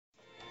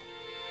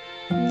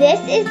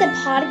This is the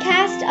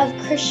podcast of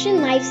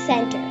Christian Life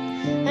Center,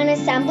 an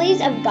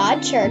Assemblies of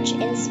God church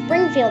in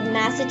Springfield,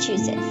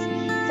 Massachusetts.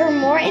 For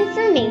more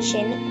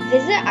information,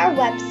 visit our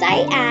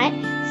website at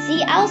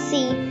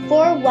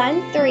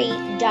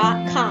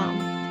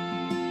clc413.com.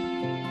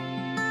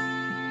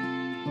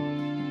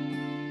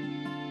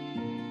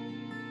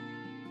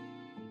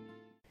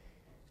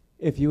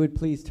 If you would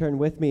please turn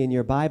with me in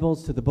your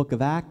Bibles to the book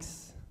of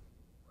Acts,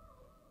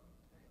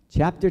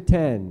 chapter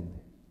 10.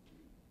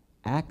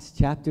 Acts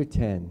chapter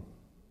 10.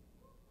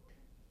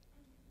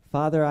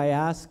 Father, I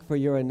ask for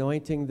your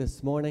anointing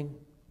this morning.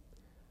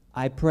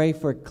 I pray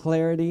for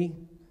clarity,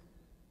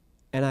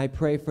 and I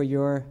pray for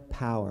your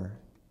power.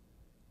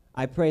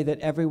 I pray that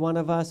every one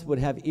of us would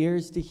have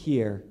ears to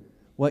hear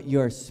what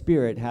your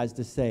Spirit has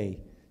to say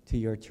to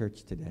your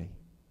church today.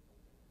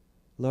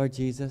 Lord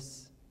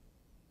Jesus,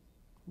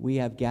 we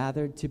have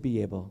gathered to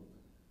be able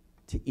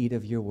to eat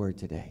of your word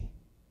today.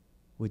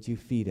 Would you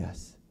feed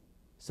us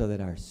so that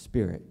our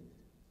spirit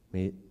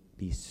may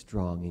be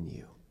strong in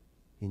you.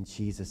 In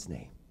Jesus'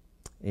 name,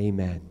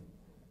 amen.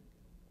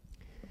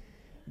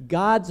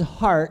 God's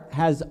heart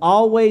has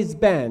always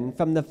been,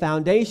 from the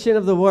foundation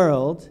of the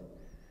world,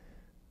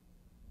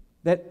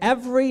 that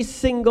every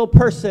single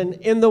person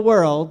in the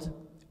world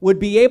would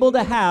be able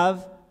to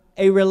have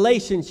a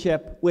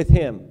relationship with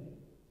him.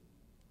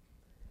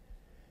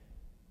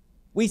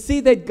 We see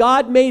that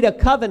God made a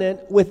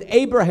covenant with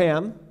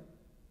Abraham,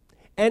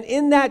 and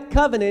in that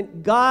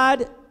covenant,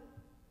 God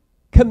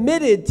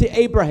committed to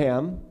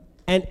Abraham,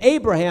 and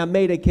Abraham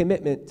made a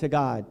commitment to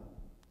God.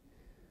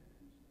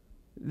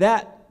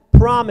 That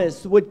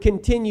promise would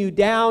continue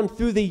down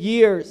through the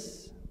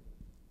years.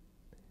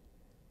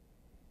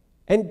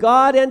 And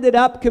God ended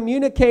up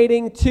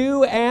communicating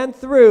to and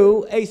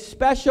through a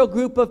special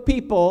group of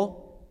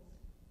people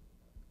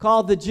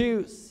called the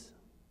Jews.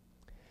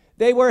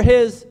 They were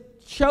his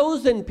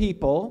chosen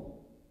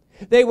people.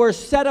 They were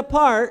set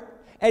apart.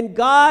 And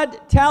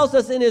God tells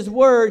us in his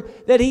word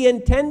that he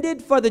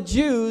intended for the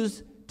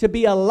Jews to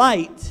be a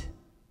light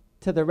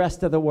to the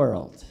rest of the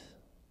world.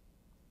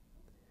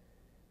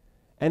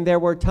 And there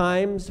were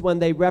times when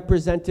they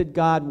represented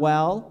God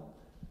well,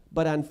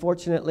 but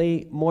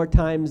unfortunately, more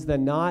times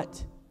than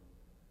not,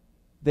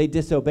 they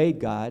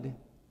disobeyed God.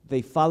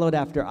 They followed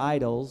after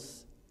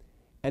idols,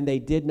 and they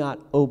did not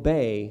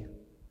obey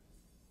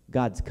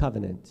God's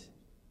covenant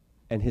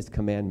and his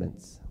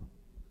commandments.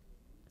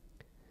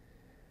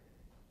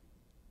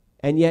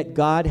 And yet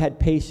God had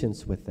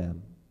patience with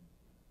them.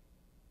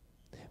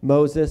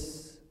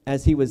 Moses,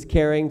 as he was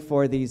caring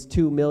for these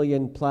 2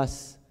 million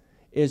plus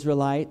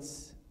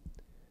Israelites,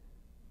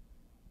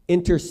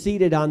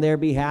 interceded on their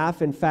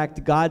behalf. In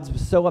fact, God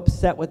was so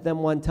upset with them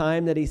one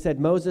time that he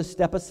said, Moses,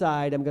 step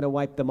aside. I'm going to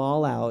wipe them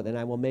all out, and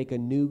I will make a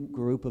new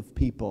group of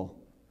people,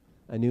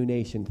 a new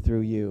nation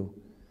through you.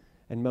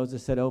 And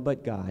Moses said, oh,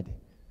 but God,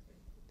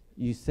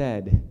 you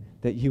said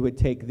that you would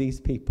take these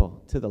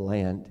people to the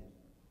land.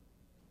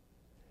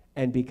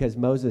 And because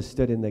Moses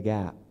stood in the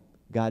gap,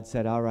 God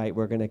said, all right,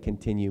 we're going to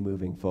continue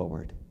moving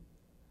forward.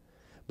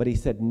 But he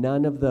said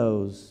none of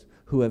those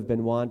who have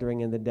been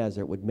wandering in the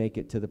desert would make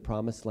it to the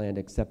promised land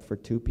except for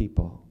 2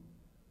 people,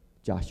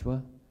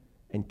 Joshua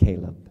and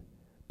Caleb,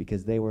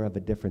 because they were of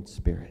a different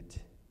spirit.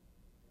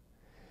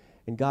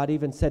 And God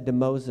even said to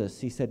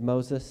Moses, he said,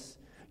 Moses,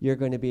 you're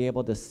going to be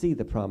able to see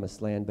the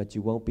promised land, but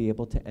you won't be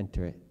able to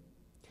enter it,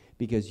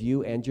 because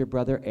you and your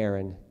brother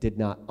Aaron did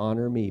not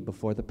honor me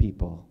before the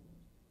people.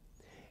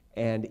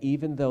 And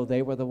even though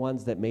they were the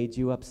ones that made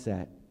you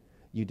upset,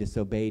 you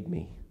disobeyed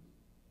me.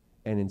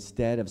 And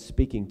instead of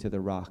speaking to the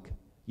rock,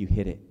 you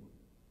hit it.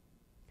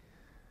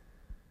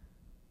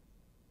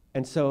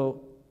 And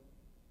so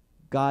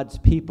God's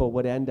people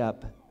would end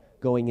up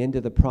going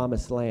into the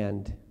promised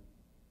land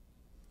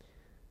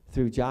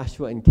through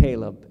Joshua and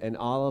Caleb and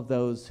all of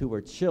those who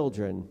were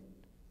children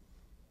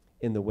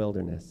in the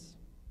wilderness.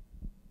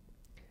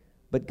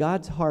 But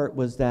God's heart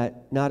was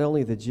that not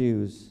only the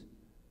Jews,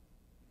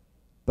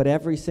 but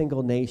every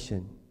single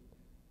nation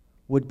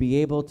would be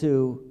able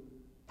to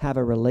have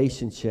a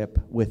relationship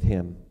with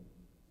him.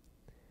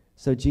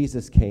 So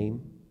Jesus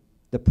came,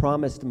 the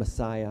promised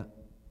Messiah,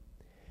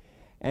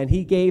 and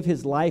he gave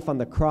his life on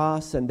the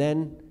cross, and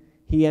then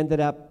he ended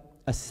up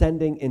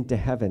ascending into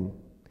heaven.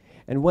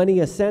 And when he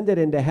ascended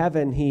into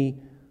heaven, he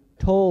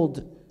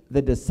told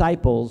the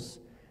disciples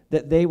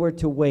that they were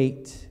to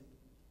wait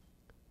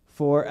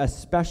for a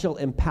special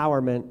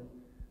empowerment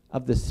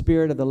of the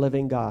Spirit of the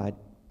living God,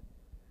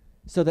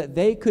 so that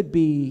they could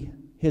be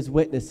his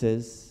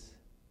witnesses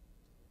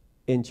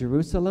in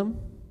Jerusalem,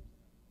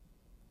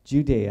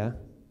 Judea,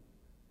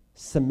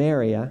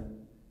 Samaria,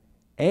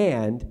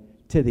 and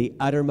to the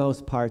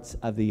uttermost parts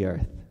of the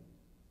earth.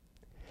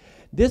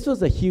 This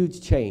was a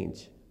huge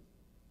change.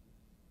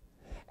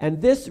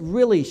 And this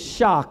really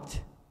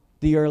shocked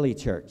the early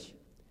church.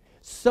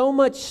 So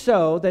much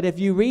so that if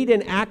you read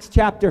in Acts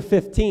chapter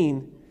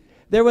 15,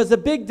 there was a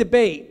big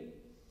debate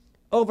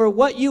over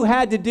what you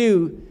had to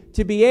do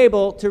to be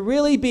able to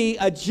really be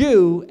a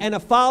Jew and a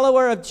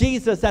follower of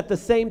Jesus at the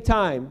same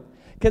time.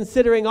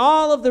 considering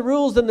all of the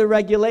rules and the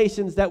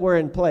regulations that were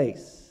in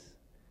place.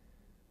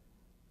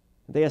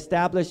 They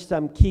established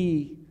some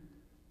key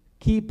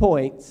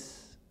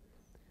points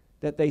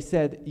that they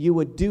said you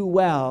would do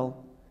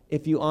well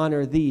if you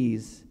honor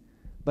these,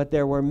 but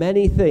there were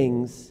many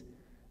things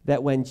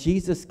that when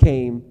Jesus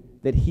came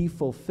that he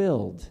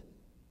fulfilled,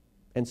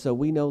 and so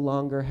we no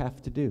longer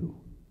have to do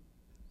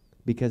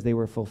because they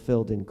were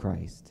fulfilled in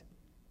Christ.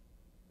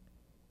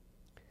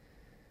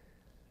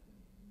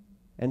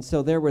 And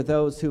so there were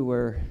those who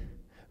were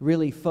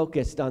really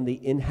focused on the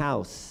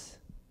in-house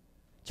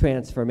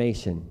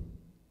transformation.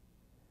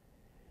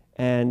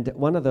 And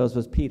one of those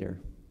was Peter.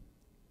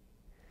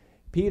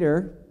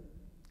 Peter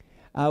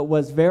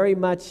was very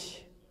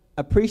much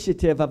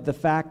appreciative of the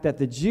fact that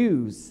the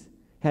Jews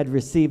had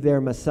received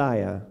their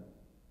Messiah.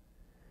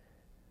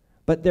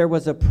 But there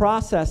was a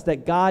process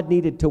that God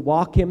needed to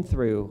walk him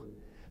through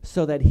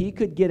so that he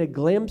could get a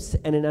glimpse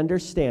and an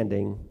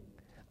understanding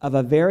of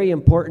a very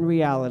important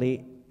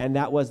reality, and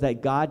that was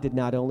that God did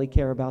not only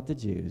care about the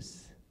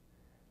Jews,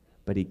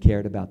 but he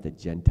cared about the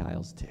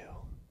Gentiles too.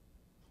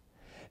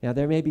 Now,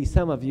 there may be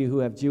some of you who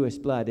have Jewish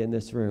blood in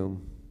this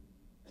room,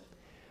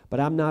 but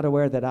I'm not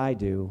aware that I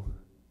do.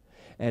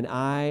 And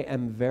I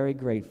am very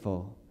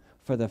grateful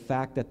for the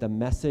fact that the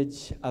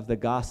message of the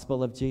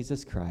gospel of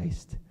Jesus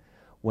Christ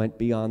went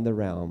beyond the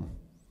realm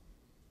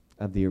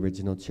of the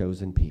original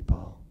chosen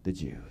people, the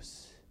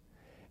Jews.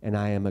 And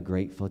I am a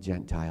grateful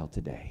Gentile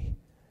today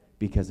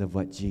because of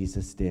what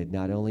Jesus did,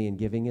 not only in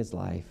giving his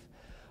life,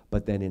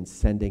 but then in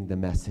sending the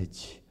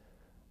message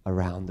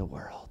around the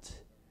world.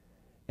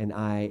 And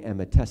I am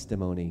a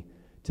testimony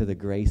to the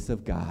grace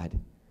of God,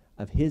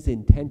 of his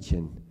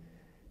intention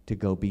to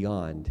go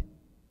beyond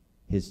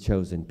his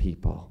chosen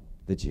people,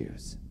 the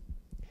Jews.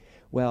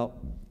 Well,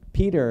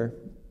 Peter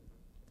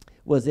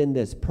was in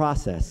this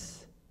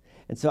process.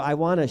 And so I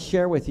want to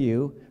share with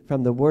you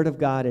from the Word of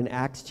God in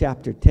Acts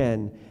chapter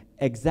 10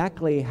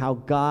 exactly how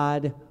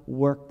God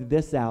worked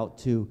this out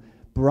to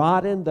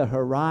broaden the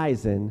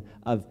horizon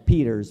of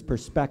Peter's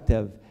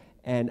perspective.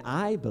 And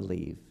I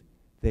believe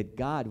that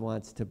God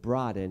wants to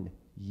broaden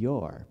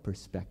your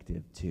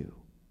perspective too.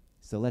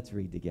 So let's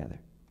read together.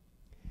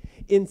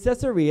 In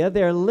Caesarea,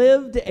 there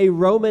lived a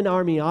Roman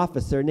army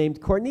officer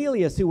named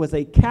Cornelius, who was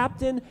a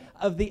captain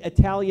of the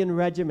Italian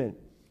regiment.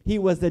 He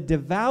was a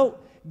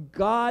devout,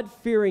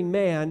 God-fearing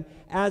man,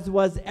 as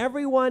was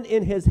everyone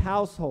in his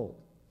household.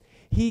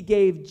 He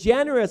gave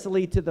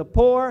generously to the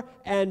poor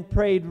and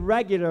prayed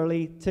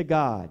regularly to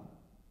God.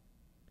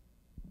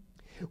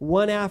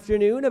 One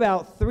afternoon,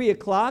 about 3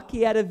 o'clock,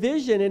 he had a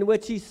vision in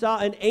which he saw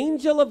an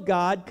angel of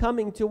God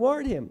coming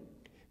toward him.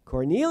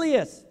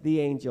 "Cornelius," the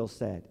angel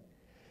said.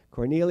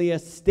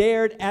 Cornelius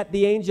stared at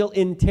the angel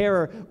in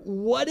terror.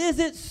 "What is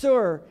it,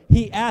 sir?"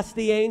 he asked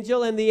the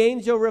angel, and the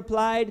angel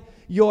replied,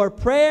 "Your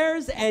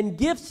prayers and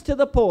gifts to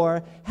the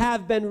poor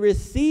have been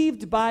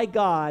received by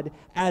God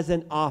as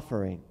an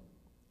offering.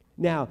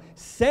 Now,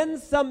 send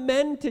some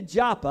men to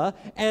Joppa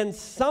and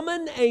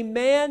summon a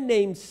man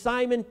named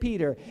Simon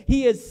Peter.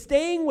 He is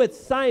staying with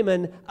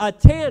Simon, a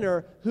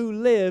tanner who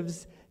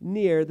lives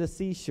near the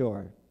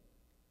seashore."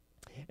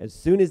 As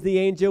soon as the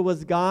angel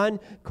was gone,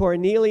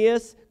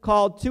 Cornelius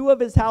called 2 of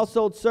his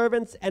household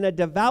servants and a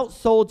devout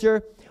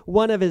soldier,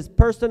 one of his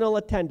personal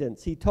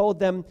attendants. He told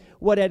them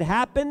what had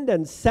happened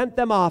and sent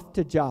them off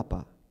to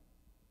Joppa.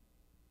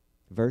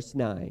 Verse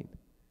 9,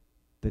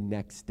 the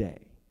next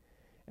day.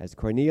 As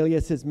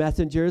Cornelius'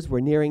 messengers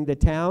were nearing the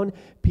town,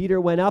 Peter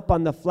went up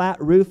on the flat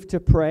roof to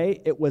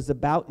pray. It was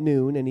about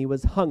noon, and he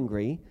was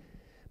hungry.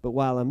 But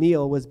while a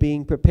meal was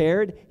being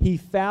prepared, he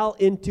fell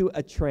into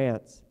a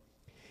trance.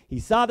 He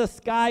saw the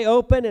sky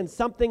open, and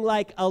something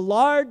like a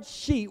large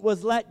sheet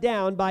was let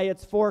down by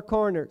its 4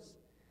 corners.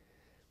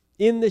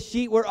 In the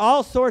sheet were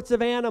all sorts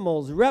of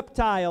animals,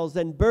 reptiles,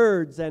 and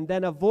birds. And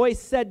then a voice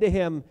said to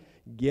him,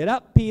 "Get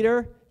up,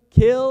 Peter,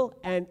 kill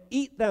and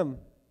eat them."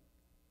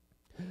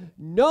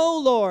 "No,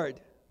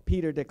 Lord,"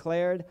 Peter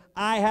declared,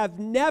 "I have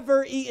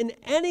never eaten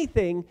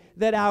anything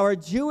that our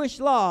Jewish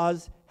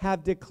laws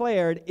have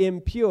declared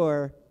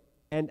impure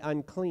and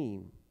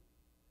unclean."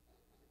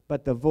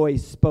 But the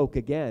voice spoke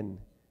again.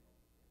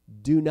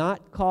 "Do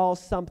not call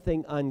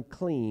something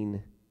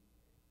unclean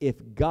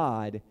if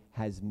God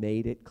has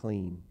made it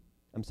clean."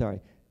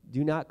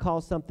 Do not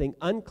call something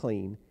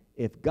unclean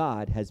if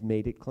God has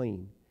made it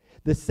clean.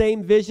 The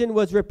same vision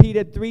was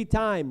repeated 3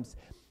 times.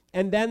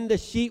 And then the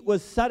sheet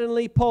was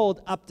suddenly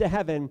pulled up to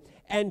heaven,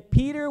 and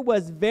Peter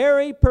was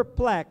very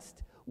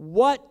perplexed.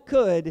 What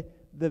could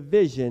the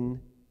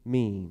vision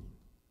mean?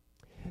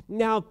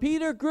 Now,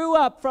 Peter grew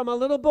up from a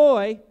little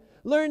boy,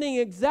 learning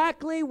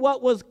exactly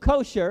what was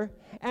kosher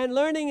and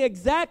learning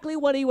exactly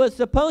what he was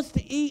supposed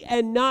to eat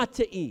and not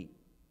to eat.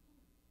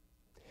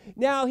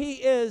 Now,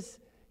 he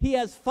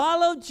has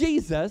followed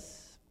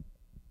Jesus.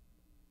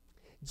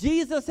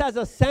 Jesus has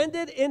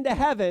ascended into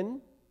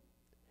heaven,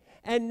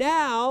 and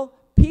now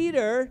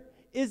Peter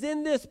is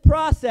in this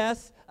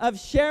process of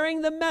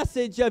sharing the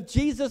message of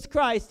Jesus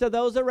Christ to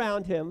those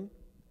around him,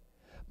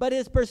 but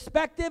his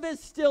perspective is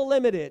still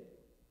limited.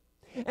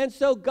 And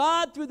so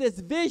God, through this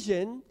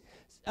vision,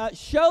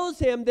 shows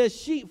him this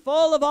sheet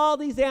full of all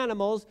these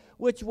animals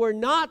which were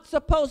not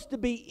supposed to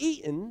be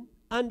eaten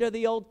under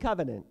the old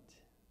covenant.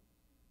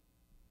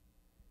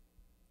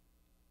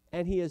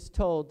 And he is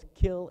told,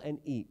 kill and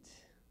eat.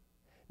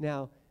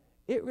 Now,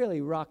 it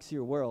really rocks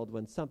your world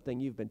when something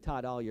you've been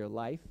taught all your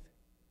life,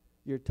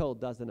 you're told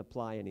doesn't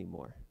apply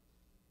anymore.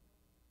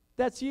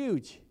 That's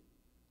huge.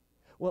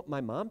 Well,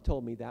 my mom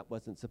told me that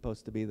wasn't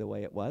supposed to be the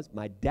way it was.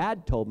 My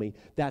dad told me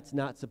that's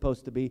not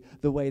supposed to be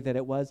the way that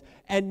it was.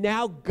 And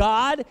now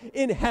God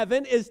in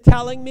heaven is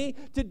telling me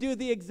to do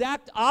the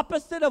exact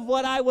opposite of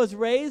what I was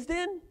raised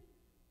in?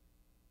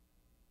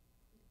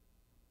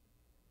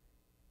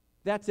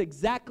 That's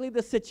exactly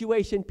the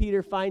situation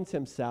Peter finds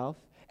himself.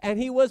 And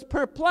he was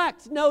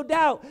perplexed, no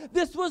doubt.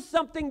 This was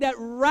something that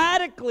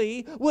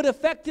radically would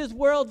affect his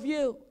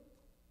worldview.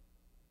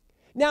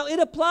 Now, it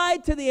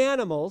applied to the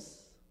animals,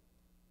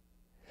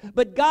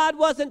 but God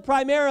wasn't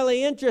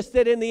primarily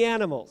interested in the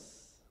animals.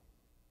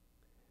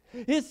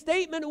 His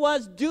statement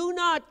was, do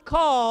not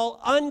call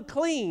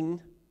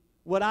unclean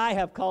what I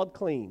have called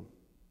clean.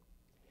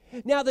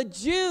 Now, the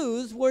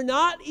Jews were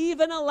not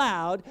even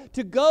allowed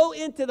to go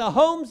into the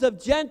homes of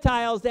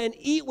Gentiles and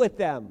eat with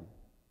them.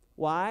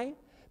 Why?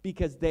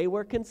 Because they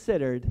were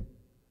considered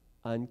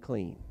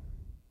unclean.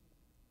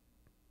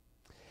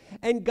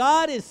 And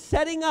God is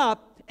setting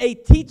up a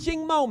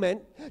teaching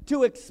moment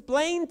to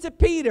explain to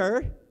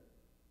Peter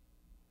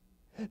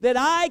that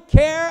I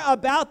care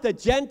about the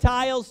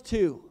Gentiles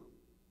too.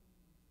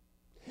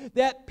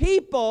 That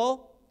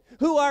people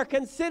who are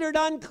considered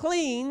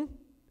unclean,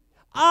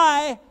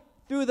 I,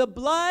 through the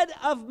blood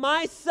of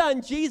my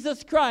Son,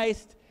 Jesus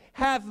Christ,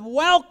 have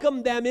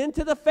welcomed them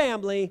into the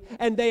family,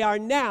 and they are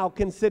now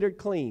considered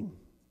clean.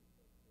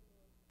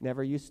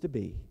 Never used to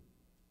be.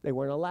 They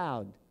weren't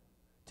allowed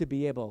to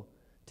be able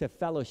to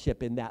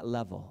fellowship in that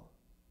level.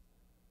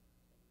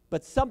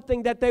 But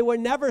something that they were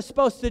never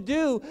supposed to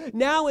do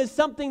now is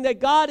something that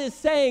God is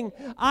saying,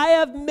 I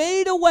have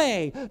made a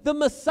way. The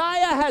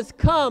Messiah has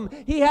come.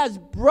 He has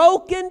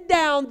broken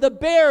down the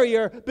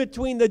barrier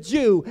between the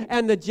Jew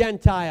and the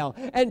Gentile.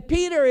 And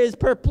Peter is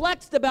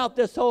perplexed about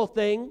this whole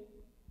thing.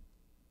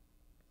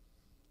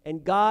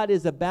 And God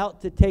is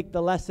about to take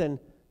the lesson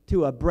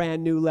to a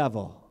brand new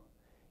level.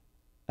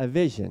 A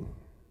vision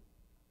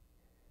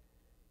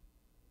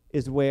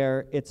is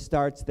where it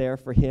starts there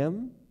for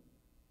him.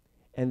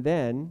 And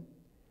then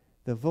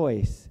the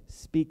voice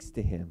speaks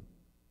to him.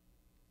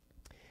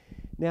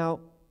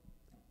 Now,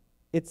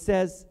 it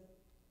says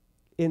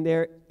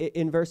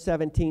in verse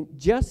 17,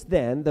 just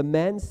then the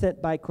men sent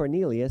by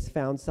Cornelius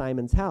found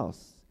Simon's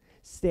house.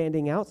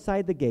 Standing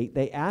outside the gate,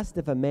 they asked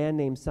if a man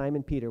named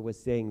Simon Peter was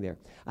staying there.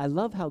 I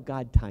love how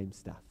God times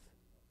stuff.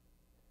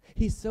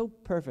 He's so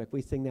perfect.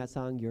 We sing that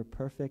song, You're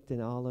Perfect in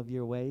All of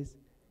Your Ways.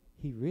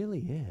 He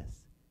really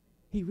is.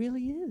 He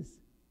really is.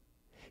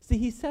 See,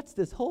 he sets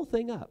this whole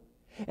thing up.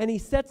 And he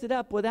sets it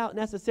up without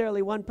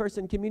necessarily one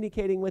person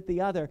communicating with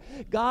the other.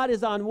 God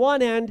is on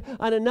one end,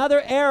 on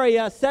another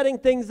area, setting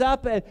things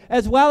up,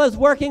 as well as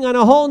working on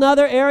a whole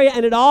nother area,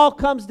 and it all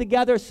comes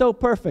together so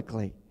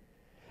perfectly.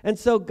 And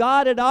so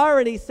God had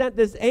already sent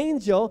this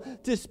angel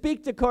to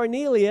speak to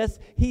Cornelius.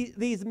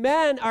 These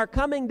men are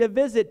coming to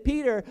visit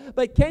Peter.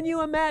 But can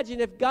you imagine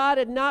if God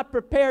had not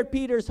prepared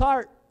Peter's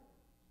heart?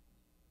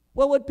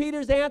 What would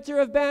Peter's answer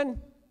have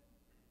been?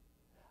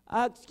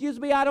 Excuse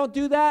me, I don't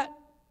do that.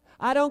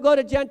 I don't go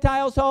to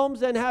Gentiles'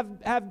 homes and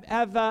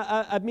have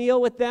a meal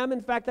with them.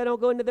 In fact, I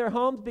don't go into their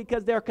homes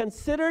because they're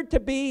considered to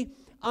be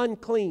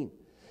unclean.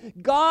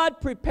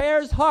 God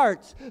prepares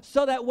hearts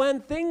so that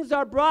when things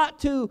are brought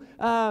to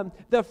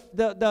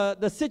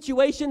the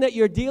situation that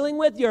you're dealing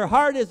with, your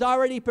heart is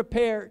already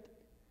prepared.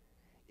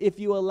 If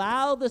you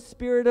allow the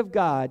Spirit of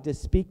God to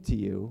speak to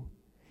you,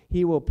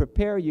 He will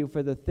prepare you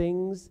for the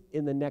things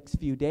in the next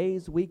few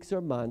days, weeks,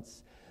 or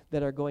months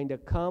that are going to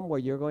come where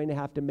you're going to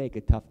have to make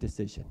a tough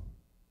decision.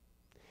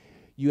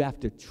 You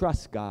have to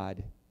trust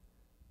God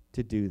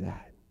to do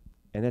that.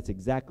 And that's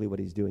exactly what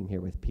He's doing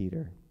here with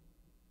Peter.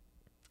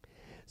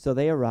 So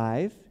they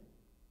arrive,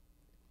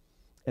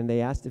 and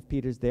they asked if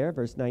Peter's there.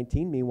 Verse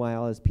 19,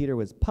 meanwhile, as Peter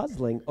was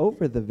puzzling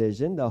over the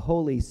vision, the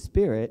Holy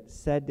Spirit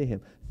said to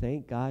him,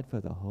 thank God for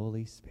the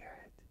Holy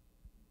Spirit.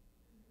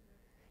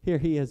 Here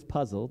he is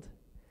puzzled.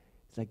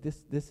 It's like,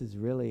 this is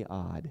really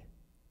odd.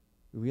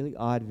 Really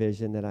odd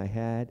vision that I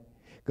had.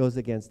 Goes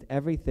against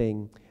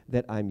everything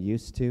that I'm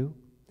used to.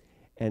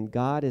 And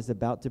God is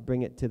about to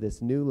bring it to this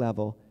new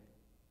level.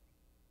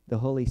 The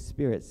Holy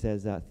Spirit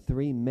says,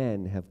 3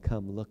 men have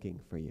come looking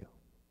for you.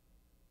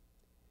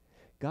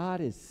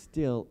 God is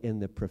still in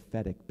the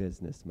prophetic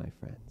business, my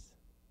friends.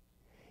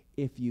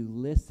 If you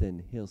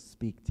listen, He'll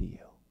speak to you.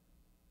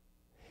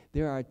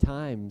 There are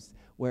times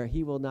where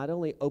He will not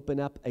only open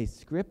up a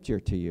scripture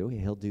to you,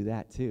 He'll do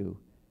that too,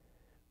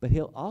 but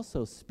He'll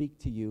also speak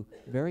to you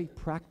very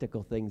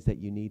practical things that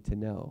you need to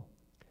know.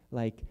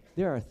 Like,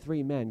 there are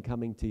 3 men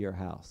coming to your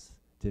house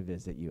to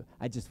visit you.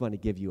 I just want to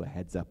give you a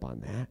heads up on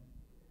that.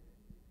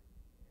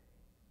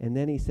 And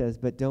then He says,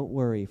 but don't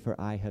worry, for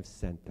I have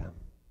sent them.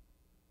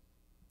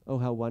 Oh,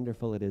 how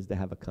wonderful it is to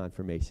have a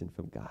confirmation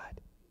from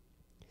God.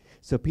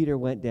 So Peter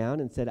went down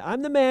and said,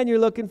 I'm the man you're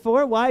looking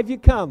for. Why have you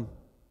come?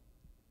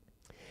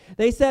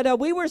 They said,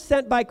 we were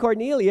sent by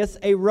Cornelius,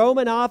 a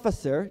Roman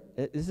officer.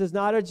 This is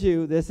not a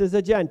Jew. This is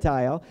a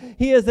Gentile.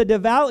 He is a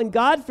devout and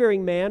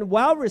God-fearing man,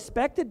 well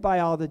respected by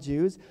all the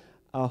Jews.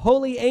 A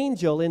holy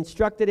angel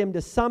instructed him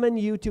to summon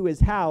you to his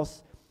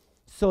house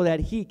so that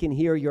he can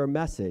hear your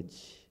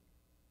message.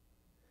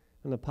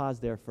 I'm going to pause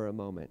there for a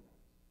moment.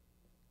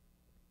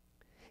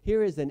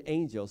 Here is an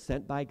angel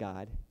sent by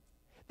God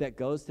that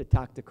goes to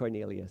talk to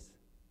Cornelius.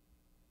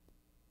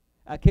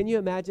 Can you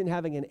imagine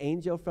having an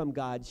angel from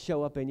God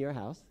show up in your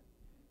house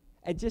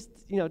and just,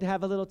 to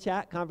have a little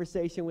chat,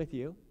 conversation with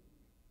you?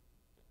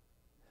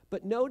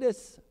 But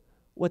notice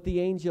what the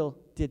angel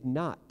did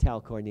not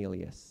tell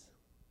Cornelius.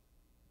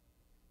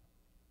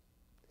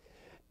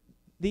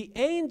 The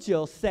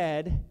angel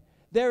said,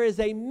 there is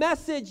a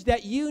message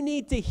that you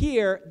need to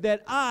hear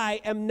that I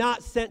am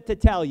not sent to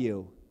tell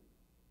you.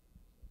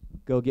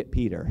 Go get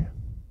Peter,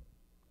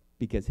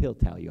 because he'll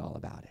tell you all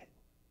about it.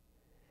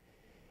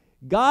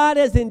 God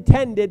has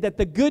intended that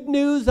the good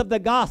news of the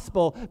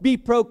gospel be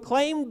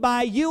proclaimed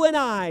by you and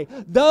I,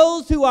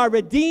 those who are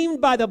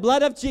redeemed by the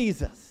blood of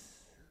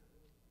Jesus.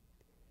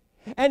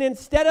 And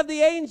instead of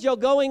the angel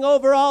going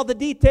over all the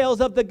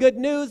details of the good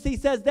news, he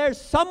says there's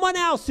someone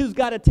else who's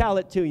got to tell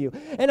it to you.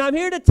 And I'm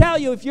here to tell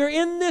you, if you're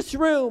in this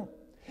room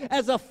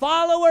as a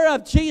follower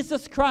of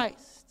Jesus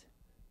Christ,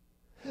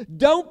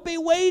 don't be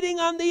waiting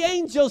on the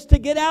angels to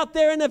get out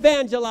there and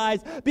evangelize,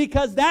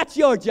 because that's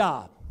your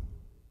job.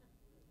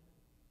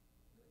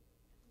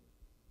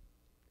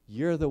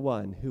 You're the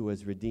one who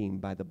was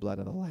redeemed by the blood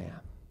of the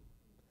Lamb,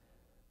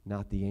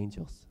 not the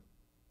angels.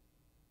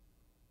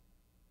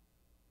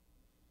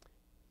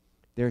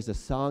 There's a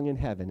song in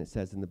heaven, it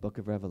says in the book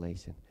of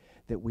Revelation,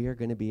 that we are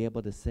going to be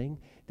able to sing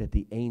that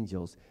the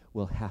angels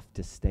will have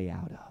to stay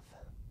out of.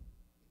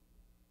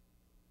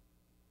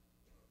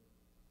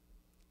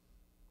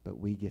 But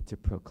we get to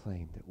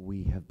proclaim that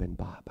we have been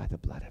bought by the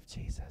blood of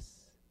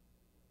Jesus.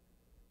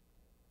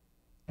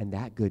 And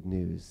that good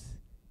news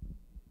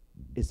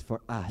is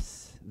for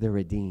us, the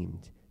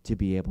redeemed, to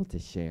be able to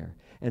share.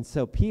 And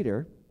so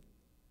Peter,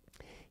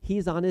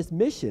 he's on his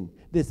mission,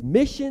 this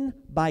mission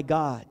by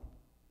God.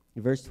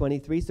 Verse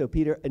 23, so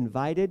Peter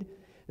invited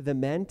the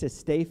men to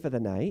stay for the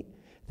night.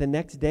 The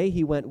next day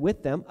he went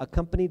with them,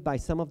 accompanied by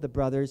some of the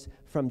brothers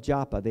from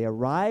Joppa. They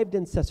arrived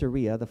in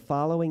Caesarea the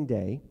following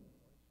day.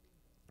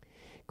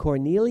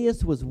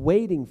 Cornelius was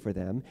waiting for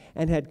them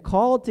and had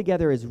called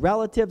together his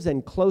relatives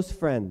and close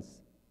friends.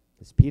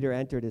 As Peter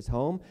entered his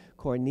home,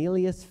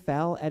 Cornelius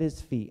fell at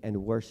his feet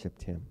and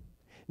worshiped him.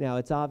 Now,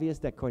 it's obvious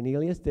that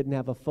Cornelius didn't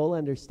have a full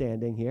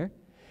understanding here.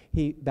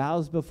 He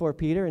bows before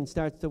Peter and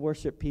starts to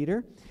worship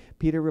Peter.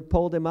 Peter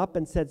pulled him up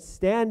and said,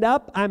 "Stand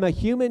up, I'm a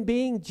human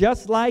being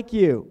just like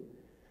you."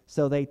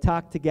 So they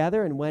talked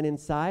together and went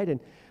inside, and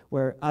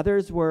where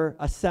others were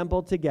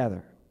assembled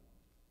together.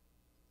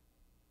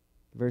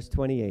 Verse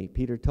 28,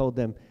 Peter told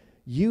them,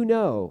 "You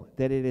know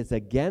that it is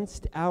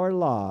against our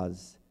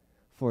laws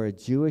for a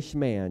Jewish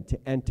man to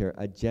enter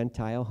a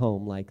Gentile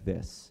home like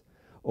this,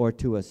 or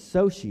to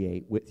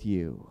associate with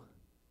you.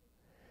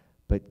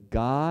 But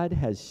God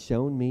has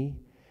shown me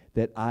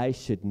that I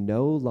should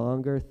no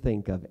longer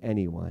think of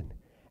anyone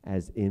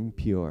as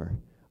impure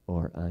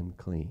or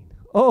unclean."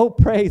 Oh,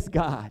 praise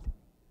God.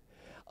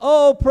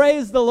 Oh,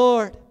 praise the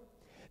Lord,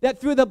 that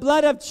through the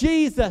blood of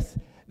Jesus,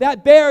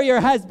 that barrier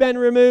has been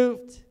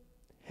removed.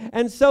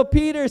 And so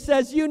Peter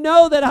says, you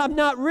know that I'm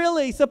not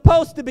really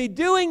supposed to be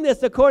doing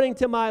this according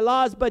to my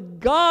laws, but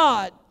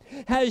God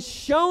has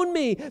shown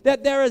me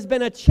that there has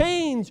been a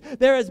change,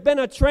 there has been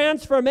a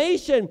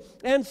transformation.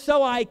 And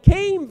so I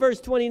came,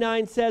 verse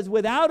 29 says,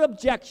 without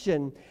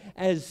objection,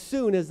 as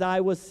soon as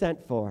I was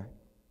sent for.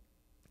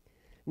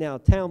 Now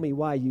tell me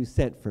why you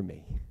sent for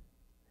me.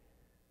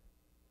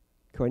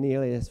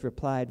 Cornelius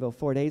replied, well,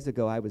 4 days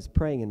ago I was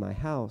praying in my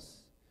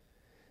house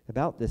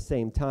about this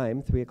same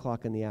time, 3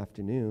 o'clock in the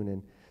afternoon,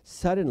 and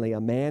suddenly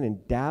a man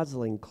in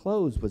dazzling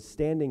clothes was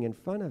standing in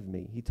front of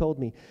me. He told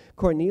me,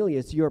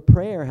 "Cornelius, your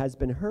prayer has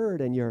been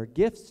heard, and your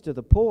gifts to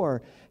the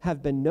poor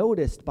have been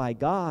noticed by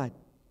God."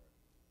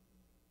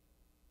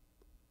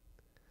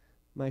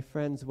 My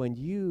friends, when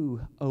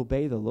you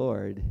obey the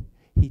Lord,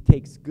 He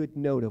takes good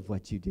note of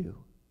what you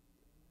do.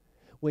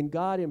 When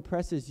God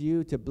impresses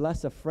you to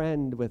bless a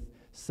friend with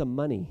some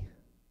money,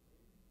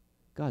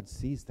 God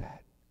sees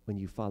that when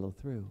you follow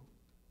through.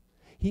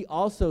 He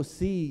also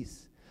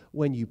sees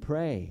when you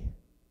pray.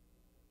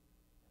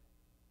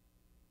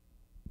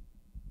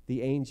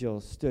 The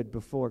angel stood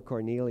before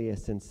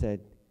Cornelius and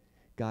said,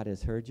 God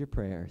has heard your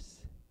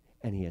prayers,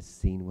 and He has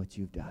seen what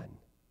you've done.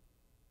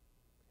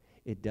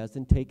 It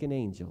doesn't take an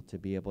angel to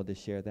be able to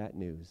share that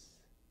news.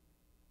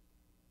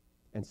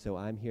 And so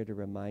I'm here to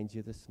remind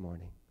you this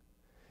morning,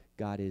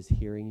 God is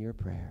hearing your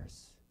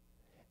prayers,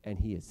 and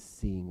He is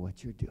seeing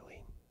what you're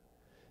doing.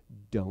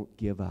 Don't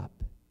give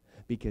up,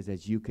 because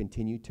as you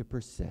continue to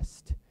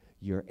persist,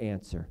 your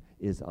answer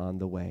is on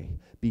the way.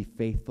 Be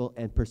faithful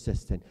and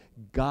persistent.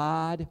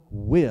 God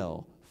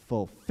will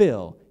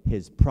fulfill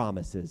his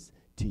promises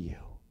to you.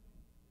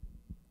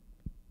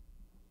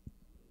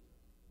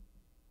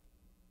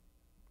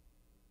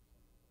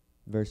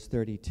 Verse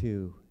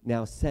 32,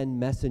 now send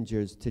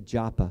messengers to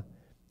Joppa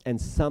and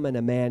summon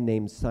a man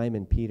named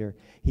Simon Peter.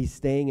 He's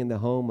staying in the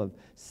home of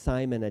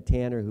Simon, a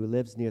tanner who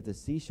lives near the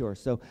seashore.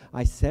 So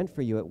I sent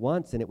for you at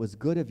once, and it was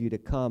good of you to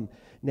come.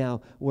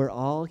 Now, we're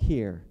all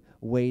here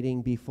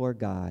waiting before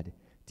God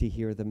to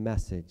hear the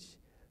message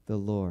the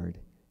Lord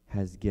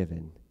has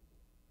given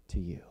to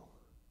you.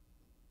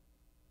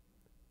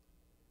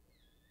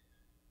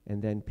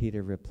 And then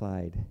Peter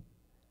replied,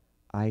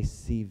 I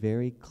see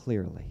very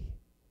clearly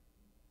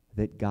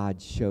that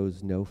God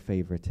shows no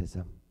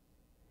favoritism.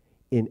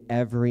 In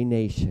every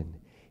nation,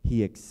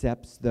 he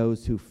accepts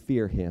those who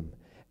fear him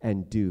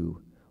and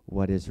do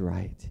what is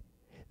right.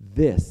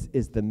 This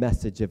is the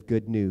message of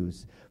good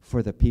news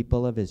for the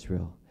people of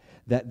Israel,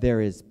 that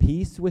there is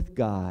peace with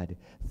God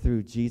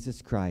through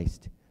Jesus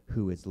Christ,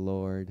 who is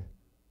Lord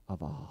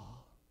of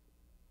all.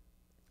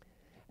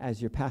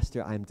 As your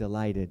pastor, I'm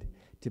delighted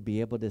to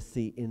be able to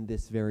see in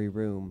this very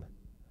room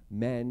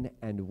men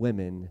and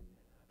women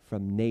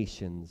from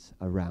nations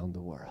around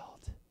the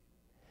world,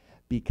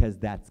 because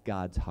that's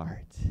God's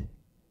heart.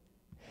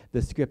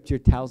 The scripture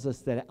tells us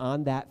that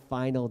on that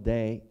final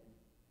day,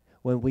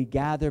 when we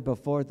gather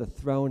before the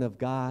throne of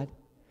God,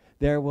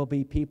 there will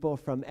be people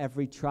from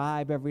every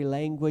tribe, every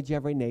language,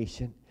 every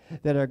nation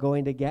that are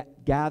going to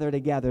gather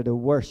together to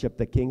worship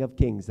the King of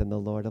Kings and the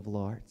Lord of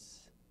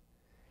Lords.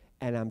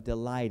 And I'm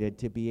delighted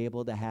to be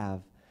able to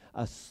have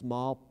a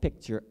small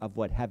picture of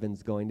what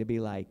heaven's going to be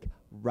like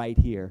right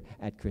here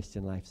at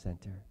Christian Life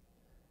Center.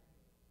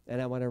 And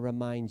I want to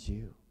remind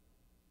you,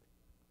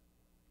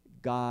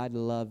 God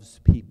loves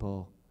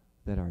people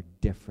that are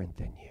different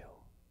than you.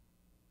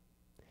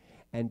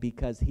 And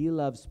because he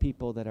loves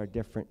people that are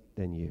different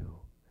than you,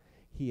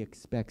 he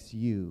expects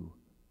you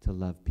to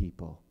love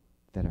people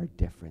that are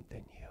different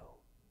than you.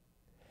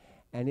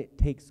 And it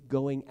takes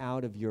going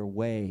out of your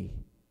way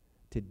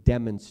to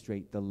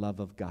demonstrate the love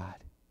of God,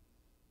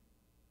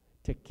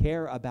 to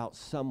care about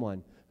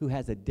someone who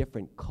has a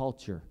different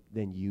culture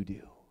than you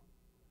do,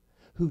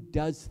 who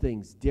does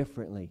things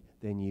differently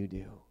than you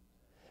do.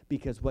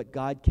 Because what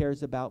God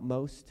cares about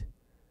most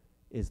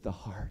is the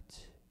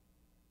heart.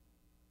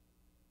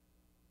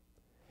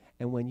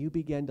 And when you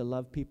begin to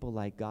love people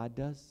like God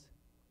does,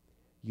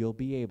 you'll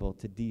be able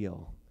to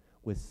deal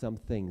with some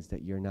things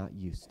that you're not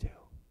used to.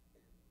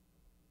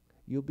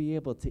 You'll be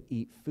able to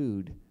eat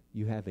food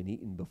you haven't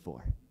eaten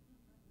before.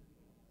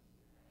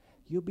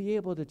 You'll be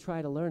able to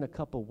try to learn a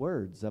couple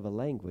words of a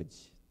language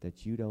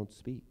that you don't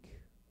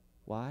speak.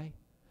 Why?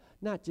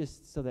 Not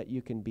just so that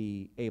you can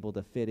be able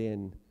to fit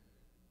in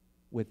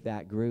with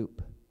that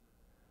group,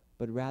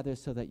 but rather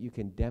so that you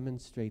can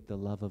demonstrate the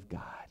love of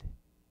God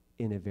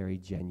in a very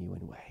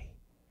genuine way.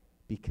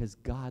 Because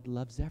God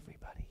loves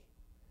everybody,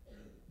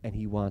 and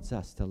he wants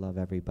us to love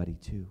everybody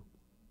too.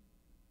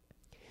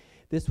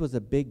 This was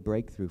a big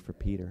breakthrough for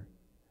Peter,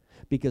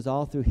 because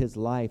all through his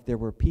life there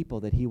were people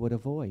that he would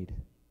avoid.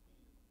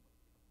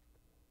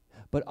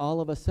 But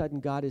all of a sudden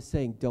God is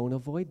saying, don't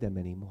avoid them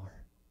anymore.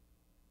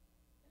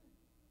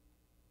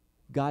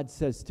 God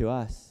says to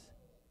us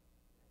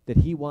that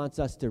he wants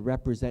us to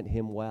represent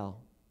him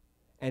well.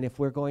 And if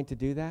we're going to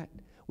do that,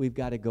 we've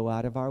got to go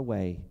out of our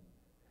way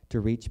to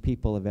reach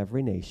people of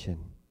every nation,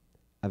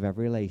 of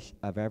every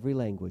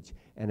language,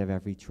 and of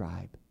every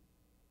tribe.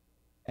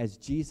 As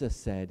Jesus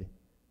said,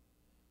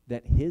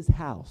 that his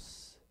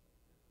house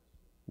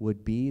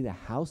would be the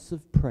house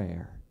of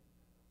prayer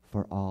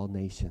for all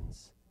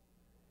nations.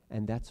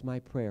 And that's my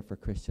prayer for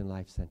Christian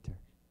Life Center,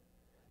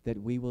 that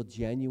we will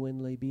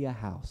genuinely be a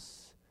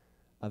house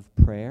of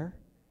prayer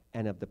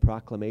and of the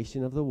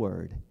proclamation of the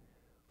word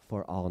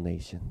for all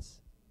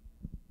nations.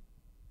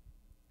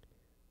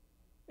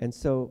 And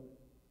so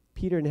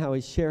Peter now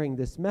is sharing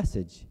this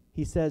message.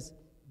 He says,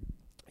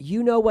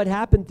 you know what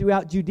happened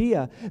throughout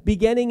Judea,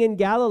 beginning in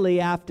Galilee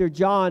after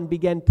John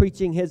began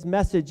preaching his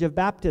message of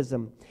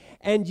baptism.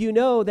 And you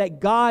know that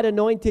God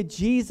anointed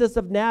Jesus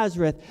of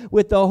Nazareth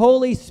with the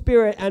Holy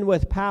Spirit and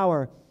with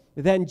power.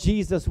 Then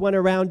Jesus went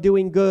around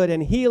doing good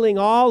and healing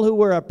all who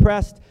were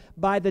oppressed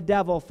by the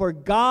devil, for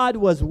God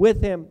was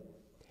with him.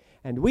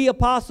 And we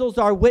apostles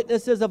are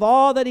witnesses of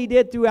all that he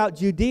did throughout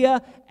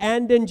Judea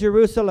and in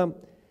Jerusalem.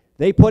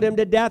 They put him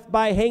to death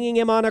by hanging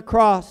him on a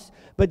cross,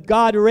 but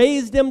God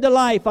raised him to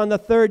life on the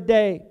third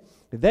day.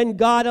 Then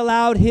God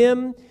allowed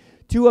him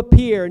to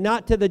appear,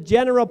 not to the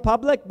general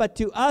public, but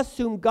to us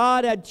whom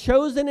God had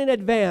chosen in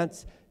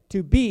advance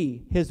to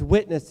be his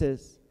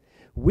witnesses.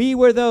 We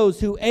were those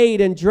who ate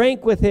and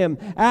drank with him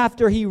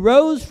after he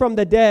rose from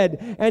the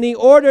dead, and he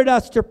ordered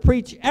us to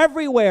preach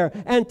everywhere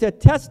and to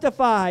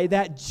testify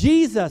that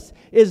Jesus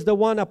is the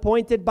one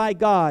appointed by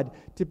God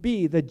to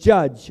be the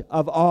judge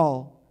of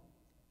all,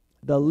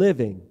 the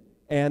living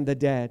and the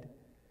dead.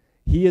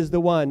 He is the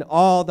one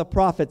all the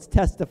prophets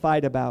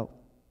testified about,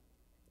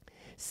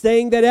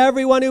 saying that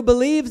everyone who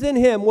believes in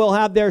him will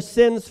have their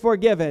sins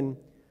forgiven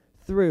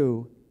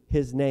through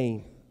his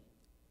name.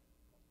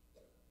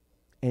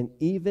 And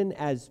even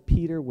as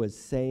Peter was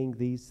saying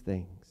these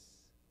things,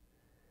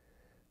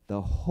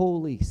 the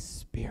Holy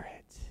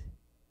Spirit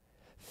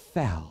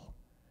fell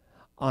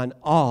on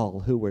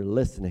all who were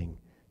listening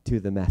to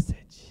the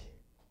message.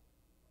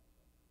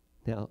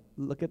 Now,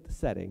 look at the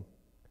setting.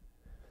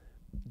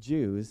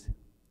 Jews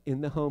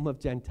in the home of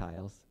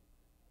Gentiles,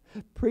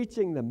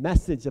 preaching the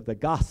message of the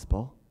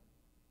gospel.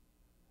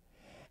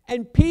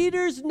 And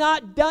Peter's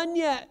not done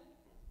yet.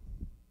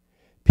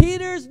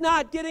 Peter's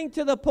not getting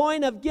to the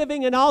point of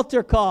giving an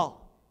altar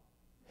call.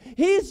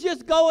 He's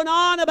just going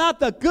on about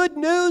the good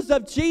news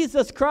of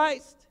Jesus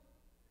Christ.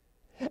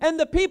 And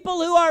the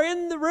people who are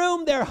in the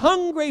room, they're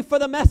hungry for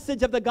the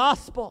message of the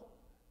gospel.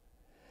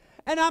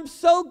 And I'm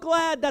so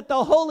glad that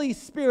the Holy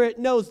Spirit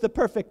knows the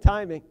perfect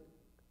timing.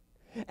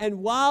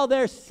 And while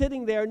they're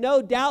sitting there,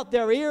 no doubt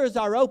their ears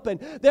are open.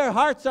 Their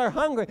hearts are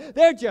hungry.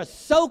 They're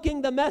just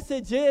soaking the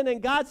message in.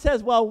 And God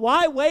says, well,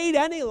 why wait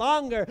any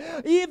longer?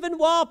 Even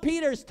while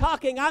Peter's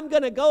talking, I'm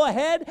going to go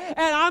ahead and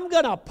I'm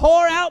going to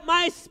pour out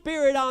my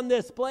Spirit on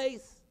this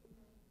place.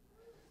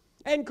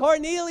 And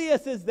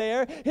Cornelius is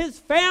there. His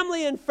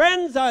family and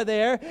friends are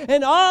there.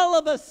 And all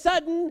of a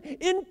sudden,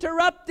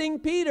 interrupting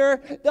Peter,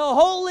 the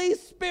Holy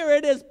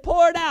Spirit is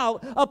poured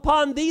out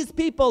upon these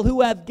people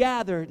who have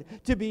gathered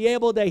to be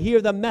able to hear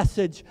the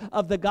message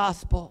of the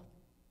gospel.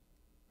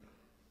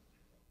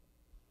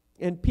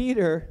 And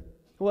Peter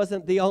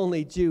wasn't the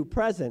only Jew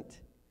present.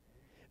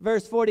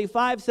 Verse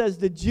 45 says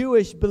the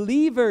Jewish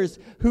believers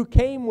who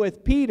came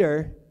with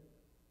Peter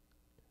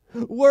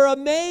were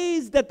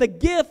amazed that the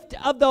gift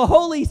of the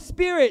Holy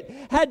Spirit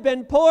had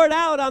been poured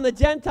out on the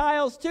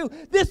Gentiles too.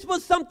 This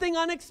was something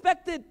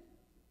unexpected.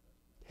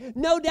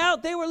 No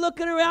doubt they were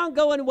looking around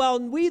going, well,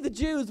 we the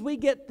Jews, we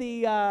get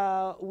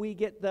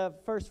the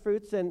first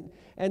fruits,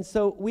 and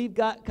so we've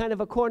got kind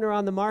of a corner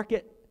on the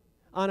market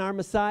on our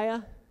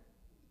Messiah.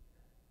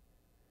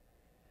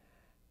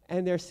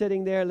 And they're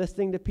sitting there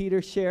listening to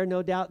Peter share.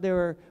 No doubt they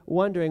were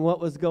wondering what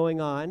was going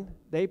on.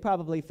 They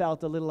probably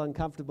felt a little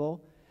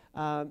uncomfortable.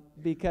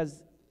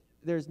 Because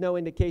there's no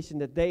indication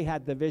that they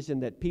had the vision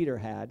that Peter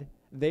had.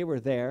 They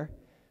were there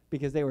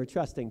because they were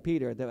trusting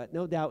Peter.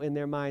 No doubt in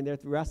their mind they're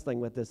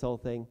wrestling with this whole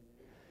thing.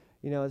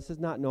 You know, this is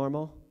not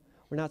normal.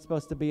 We're not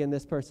supposed to be in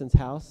this person's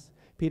house.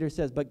 Peter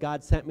says, but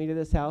God sent me to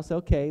this house.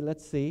 Okay,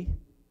 let's see.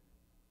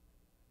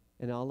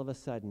 And all of a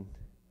sudden,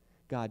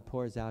 God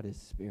pours out his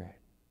Spirit.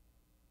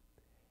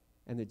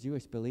 And the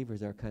Jewish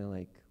believers are kind of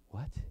like,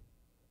 what?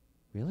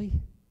 Really?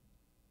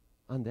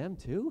 On them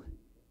too?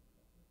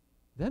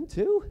 Them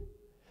too?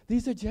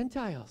 These are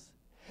Gentiles.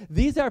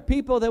 These are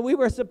people that we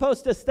were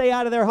supposed to stay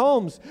out of their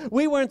homes.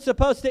 We weren't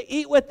supposed to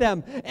eat with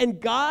them. And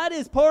God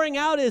is pouring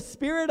out his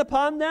Spirit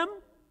upon them?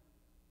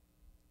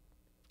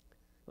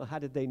 Well, how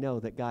did they know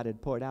that God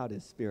had poured out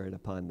his Spirit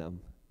upon them?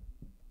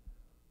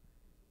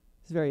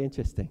 It's very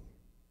interesting.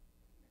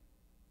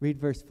 Read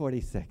verse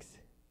 46.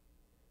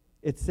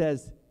 It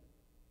says,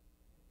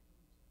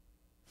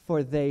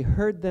 for they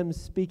heard them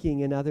speaking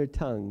in other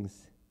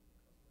tongues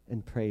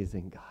and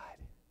praising God.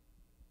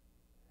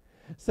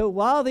 So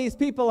while these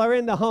people are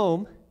in the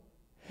home,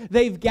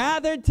 they've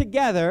gathered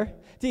together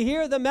to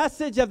hear the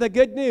message of the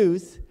good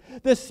news.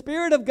 The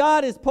Spirit of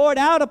God is poured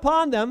out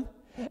upon them,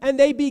 and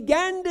they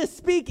began to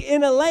speak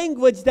in a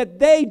language that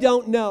they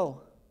don't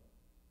know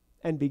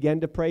and began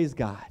to praise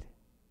God.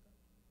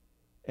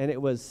 And it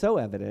was so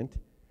evident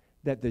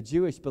that the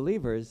Jewish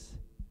believers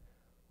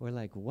were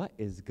like, what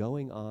is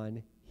going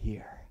on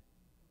here?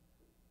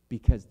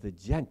 Because the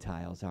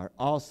Gentiles are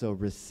also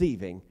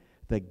receiving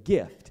the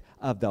gift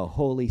of the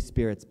Holy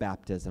Spirit's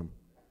baptism.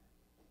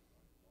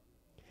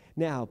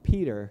 Now,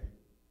 Peter,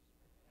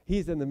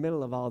 he's in the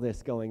middle of all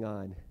this going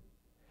on.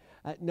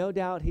 No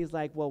doubt he's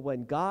like, well,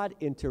 when God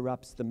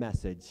interrupts the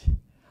message,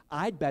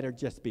 I'd better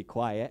just be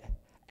quiet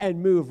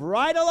and move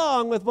right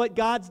along with what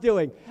God's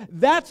doing.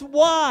 That's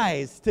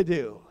wise to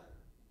do.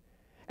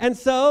 And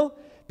so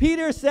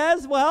Peter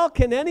says, well,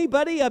 can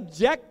anybody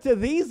object to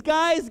these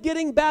guys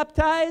getting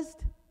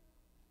baptized?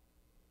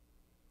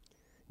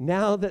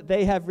 Now that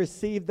they have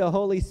received the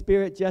Holy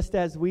Spirit just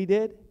as we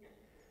did.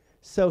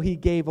 So he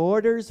gave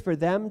orders for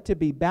them to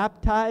be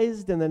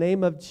baptized in the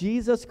name of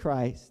Jesus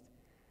Christ.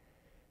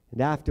 And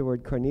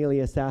afterward,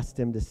 Cornelius asked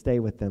him to stay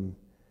with them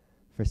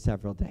for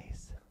several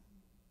days.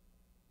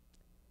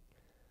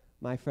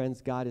 My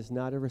friends, God is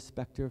not a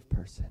respecter of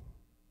person.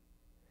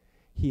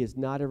 He is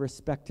not a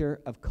respecter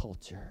of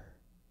culture.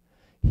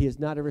 He is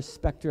not a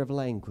respecter of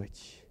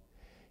language.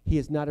 He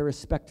is not a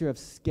respecter of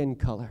skin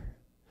color.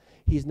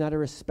 He's not a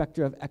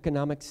respecter of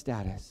economic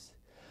status.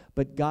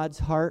 But God's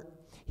heart,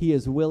 he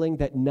is willing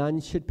that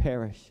none should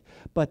perish,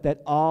 but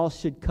that all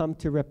should come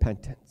to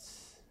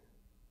repentance.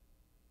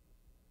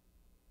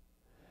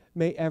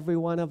 May every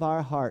one of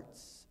our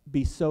hearts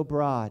be so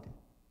broad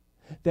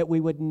that we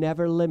would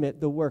never limit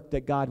the work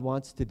that God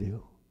wants to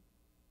do.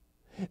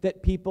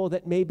 That people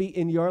that maybe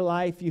in your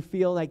life you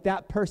feel like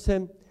that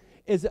person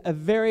is a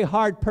very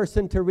hard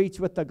person to reach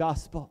with the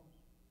gospel.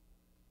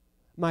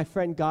 My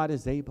friend, God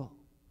is able.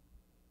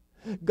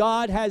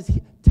 God has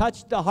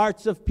touched the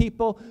hearts of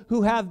people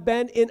who have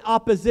been in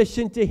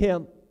opposition to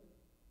him,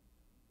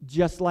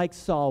 just like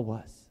Saul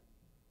was.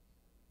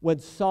 When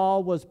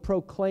Saul was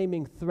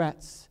proclaiming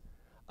threats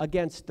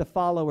against the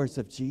followers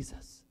of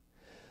Jesus,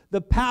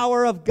 the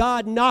power of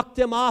God knocked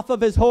him off of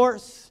his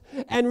horse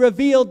and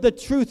revealed the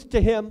truth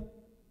to him.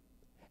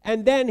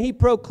 And then he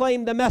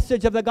proclaimed the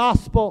message of the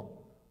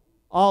gospel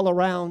all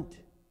around.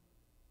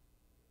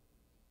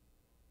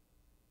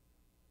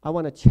 I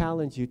want to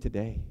challenge you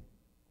today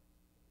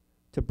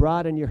to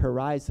broaden your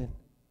horizon,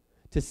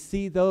 to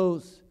see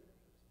those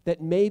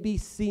that maybe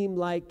seem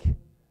like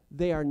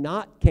they are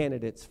not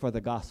candidates for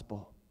the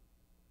gospel,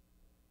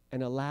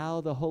 and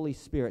allow the Holy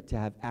Spirit to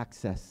have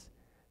access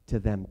to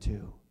them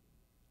too.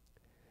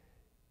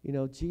 You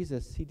know,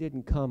 Jesus, he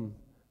didn't come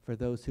for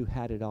those who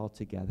had it all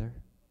together.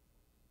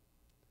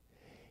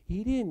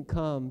 He didn't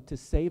come to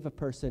save a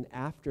person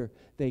after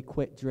they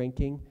quit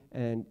drinking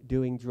and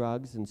doing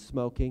drugs and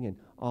smoking and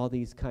all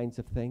these kinds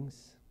of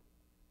things.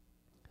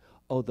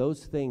 Oh,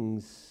 those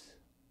things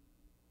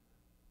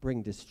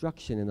bring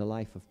destruction in the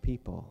life of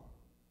people.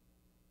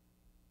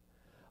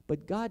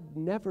 But God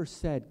never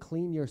said,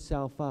 clean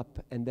yourself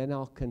up and then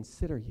I'll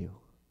consider you.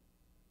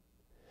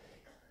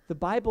 The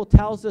Bible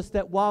tells us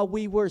that while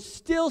we were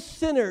still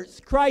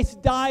sinners,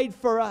 Christ died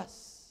for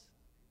us.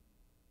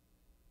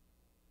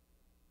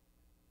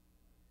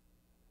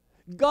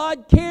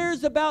 God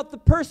cares about the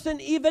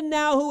person even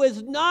now who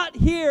is not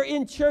here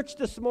in church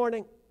this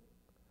morning,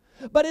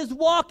 but is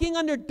walking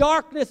under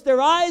darkness.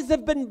 Their eyes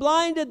have been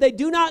blinded. They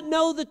do not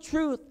know the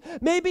truth.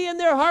 Maybe in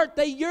their heart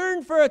they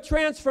yearn for a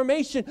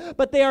transformation,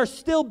 but they are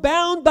still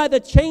bound by the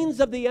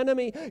chains of the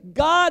enemy.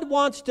 God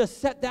wants to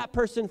set that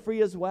person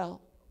free as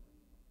well.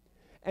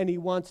 And he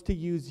wants to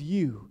use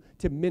you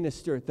to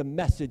minister the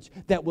message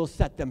that will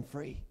set them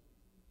free.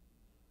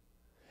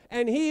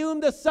 And he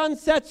whom the Son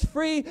sets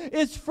free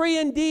is free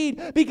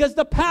indeed, because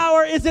the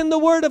power is in the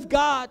Word of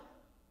God.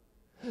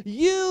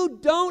 You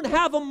don't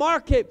have a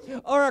market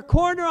or a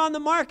corner on the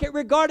market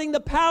regarding the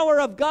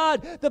power of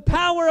God. The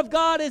power of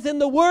God is in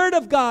the Word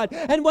of God.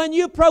 And when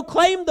you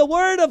proclaim the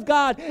Word of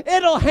God,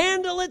 it'll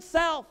handle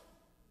itself.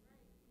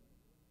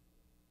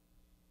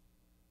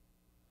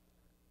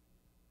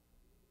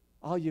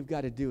 All you've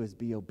got to do is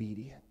be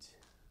obedient.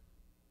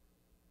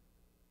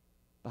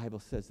 The Bible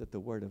says that the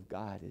Word of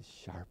God is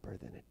sharper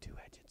than a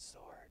two-edged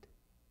sword.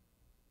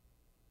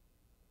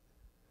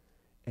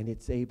 And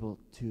it's able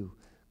to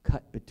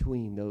cut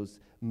between those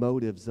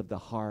motives of the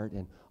heart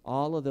and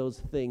all of those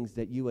things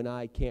that you and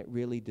I can't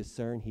really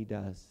discern. He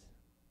does.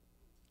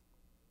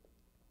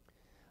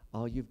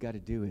 All you've got to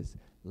do is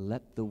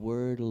let the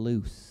word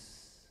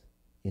loose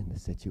in the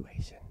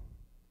situation.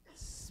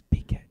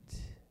 Speak it.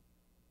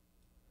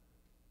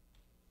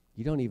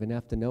 You don't even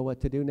have to know what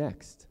to do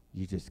next.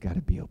 You just got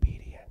to be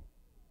obedient.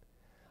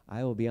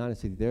 I will be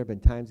honest with you, there have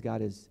been times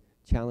God has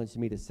challenged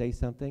me to say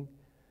something,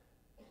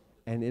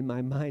 and in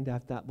my mind,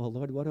 I've thought, well,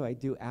 Lord, what do I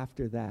do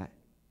after that?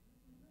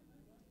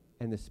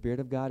 And the Spirit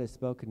of God has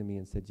spoken to me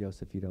and said,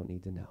 Joseph, you don't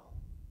need to know.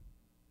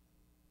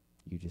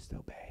 You just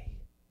obey.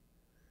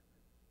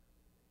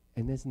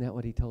 And isn't that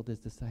what he told his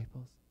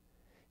disciples?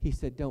 He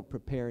said, don't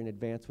prepare in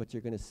advance what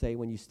you're going to say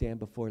when you stand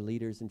before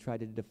leaders and try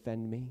to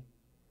defend me.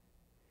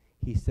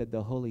 He said,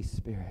 the Holy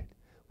Spirit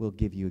will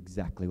give you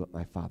exactly what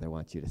my Father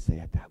wants you to say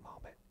at that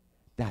moment.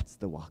 That's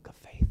the walk of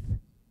faith.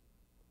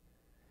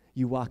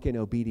 You walk in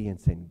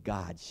obedience and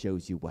God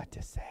shows you what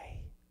to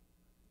say.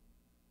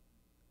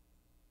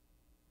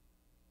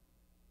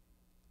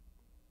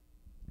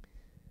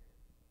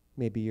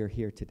 Maybe you're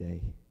here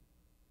today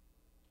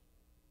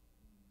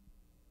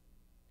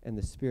and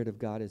the Spirit of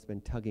God has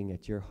been tugging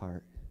at your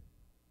heart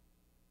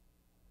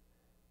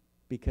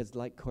because,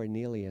 like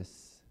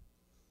Cornelius,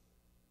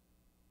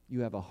 you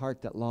have a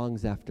heart that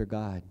longs after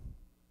God,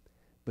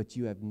 but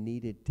you have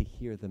needed to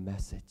hear the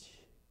message.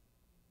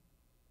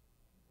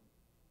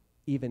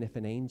 Even if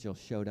an angel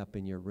showed up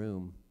in your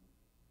room,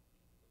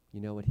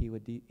 you know what he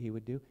would do?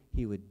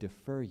 He would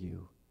defer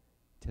you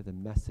to the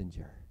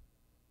messenger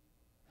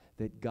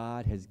that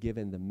God has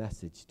given the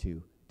message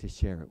to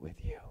share it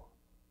with you.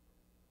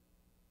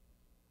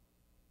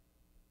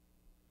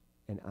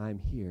 And I'm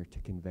here to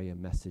convey a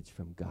message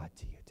from God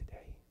to you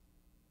today.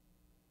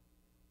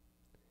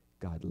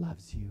 God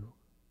loves you,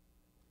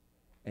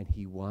 and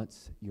he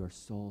wants your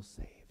soul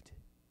saved.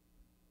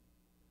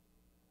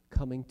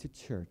 Coming to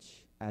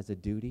church as a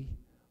duty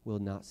will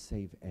not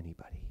save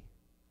anybody.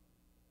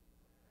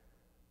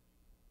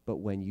 But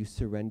when you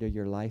surrender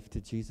your life to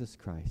Jesus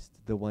Christ,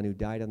 the one who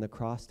died on the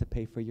cross to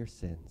pay for your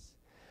sins,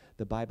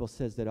 the Bible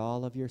says that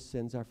all of your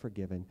sins are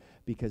forgiven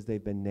because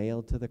they've been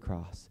nailed to the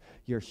cross.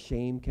 Your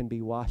shame can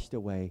be washed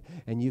away,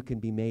 and you can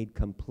be made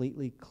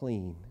completely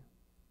clean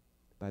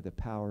by the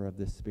power of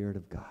the Spirit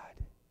of God.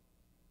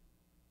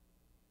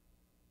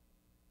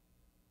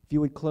 If you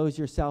would close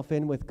yourself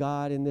in with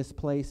God in this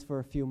place for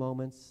a few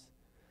moments,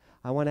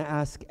 I want to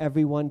ask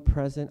everyone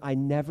present, I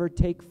never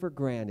take for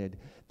granted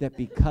that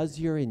because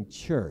you're in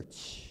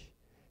church,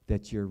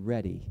 that you're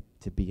ready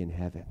to be in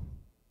heaven.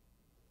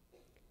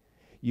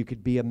 You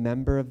could be a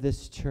member of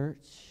this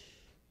church,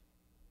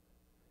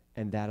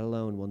 and that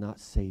alone will not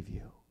save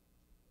you.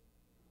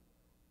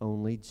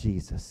 Only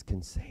Jesus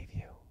can save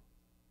you.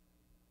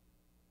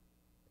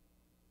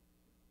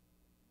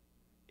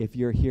 If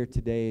you're here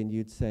today and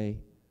you'd say,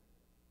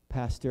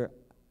 Pastor,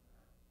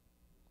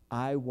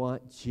 I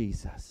want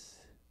Jesus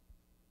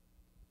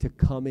to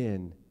come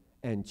in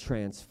and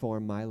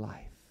transform my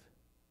life.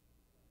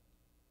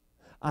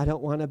 I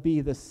don't want to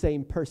be the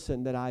same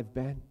person that I've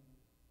been.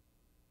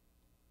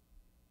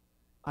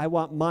 I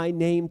want my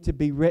name to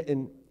be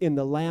written in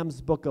the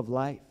Lamb's Book of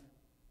Life.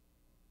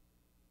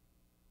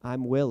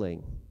 I'm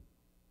willing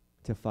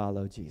to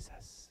follow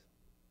Jesus.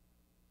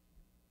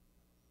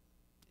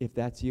 If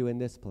that's you in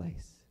this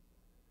place,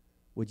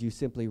 would you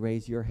simply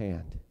raise your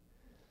hand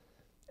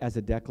as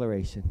a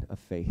declaration of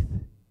faith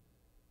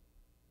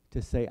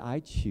to say, I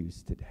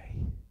choose today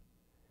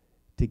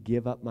to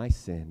give up my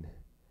sin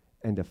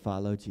and to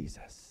follow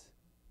Jesus?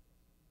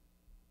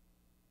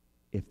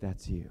 If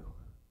that's you,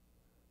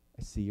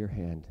 I see your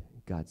hand.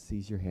 God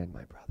sees your hand,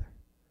 my brother,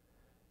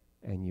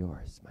 and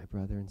yours, my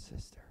brother and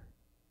sister.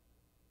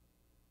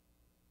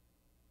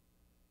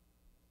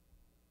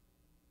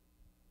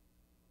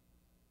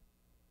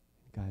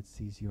 God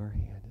sees your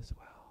hand as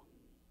well.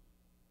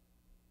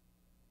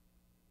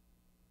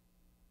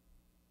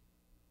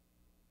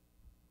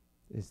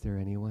 Is there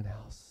anyone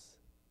else?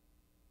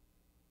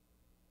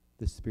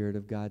 The Spirit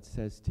of God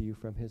says to you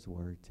from His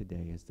Word,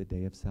 today is the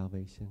day of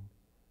salvation.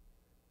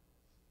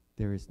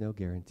 There is no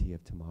guarantee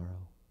of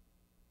tomorrow.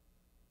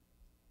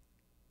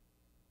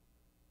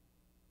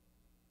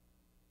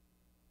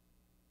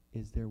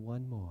 Is there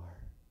one more?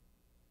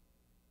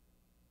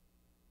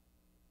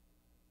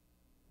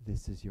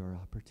 This is your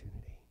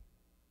opportunity.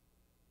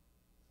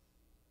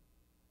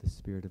 The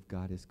Spirit of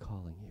God is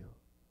calling you.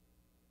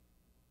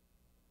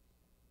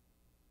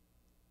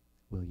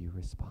 Will you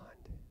respond?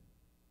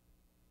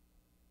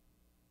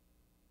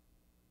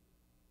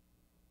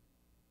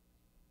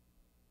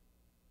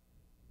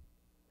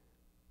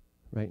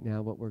 Right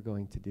now, what we're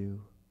going to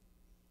do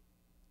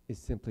is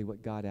simply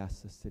what God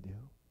asks us to do.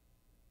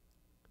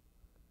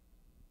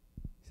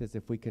 He says,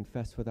 if we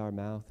confess with our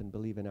mouth and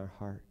believe in our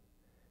heart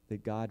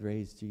that God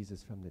raised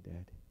Jesus from the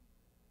dead,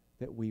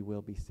 that we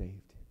will be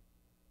saved.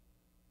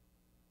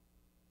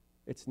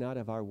 It's not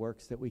of our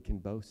works that we can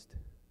boast,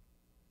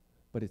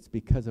 but it's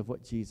because of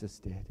what Jesus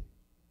did.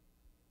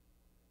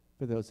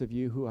 For those of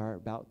you who are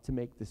about to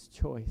make this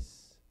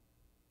choice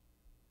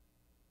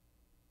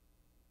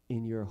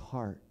in your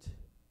heart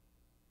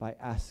by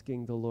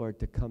asking the Lord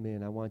to come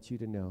in, I want you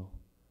to know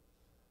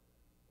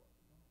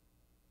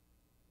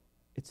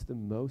it's the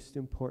most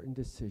important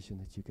decision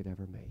that you could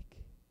ever make.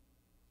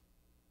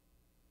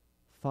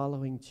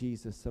 Following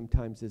Jesus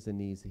sometimes isn't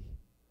easy,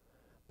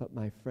 but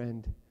my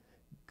friend,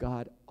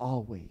 God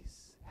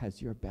always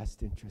has your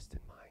best interest in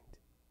mind.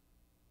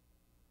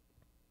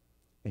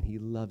 And He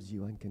loves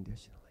you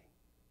unconditionally.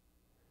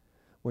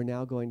 We're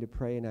now going to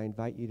pray, and I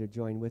invite you to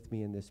join with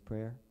me in this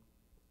prayer.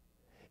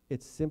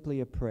 It's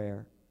simply a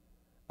prayer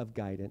of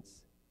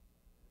guidance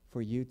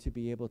for you to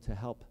be able to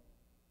help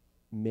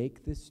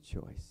make this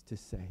choice to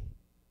say,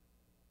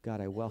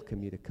 God, I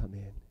welcome you to come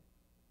in.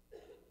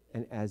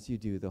 And as you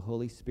do, the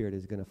Holy Spirit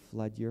is going to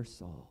flood your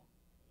soul.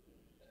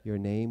 Your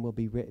name will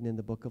be written in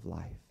the book of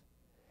life.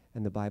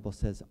 And the Bible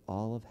says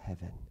all of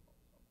heaven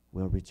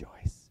will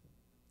rejoice.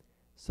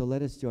 So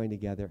let us join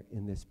together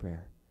in this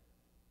prayer.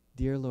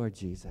 Dear Lord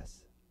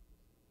Jesus,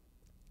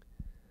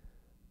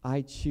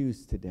 I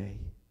choose today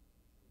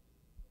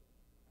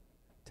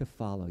to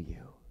follow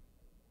you.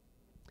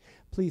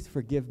 Please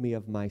forgive me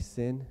of my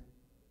sin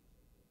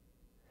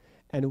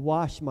and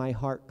wash my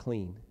heart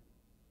clean.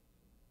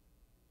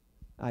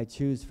 I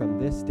choose from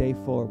this day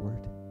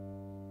forward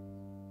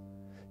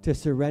to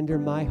surrender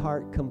my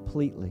heart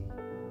completely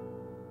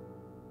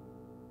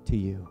to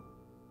you.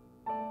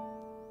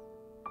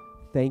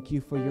 Thank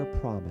you for your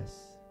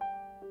promise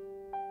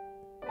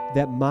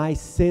that my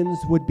sins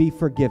would be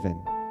forgiven.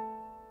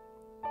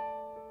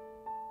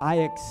 I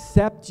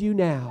accept you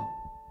now.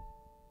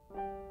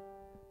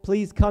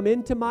 Please come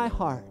into my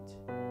heart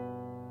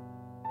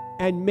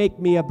and make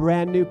me a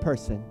brand new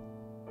person.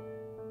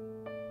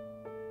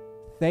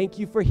 Thank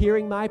you for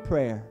hearing my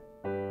prayer.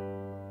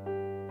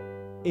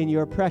 In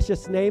your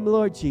precious name,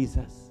 Lord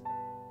Jesus.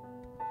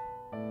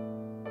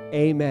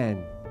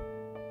 Amen.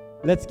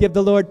 Let's give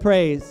the Lord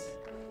praise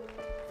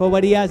for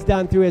what He has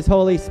done through His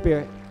Holy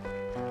Spirit.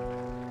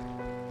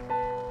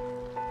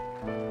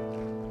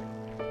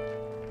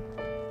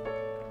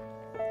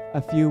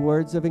 A few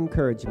words of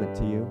encouragement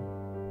to you.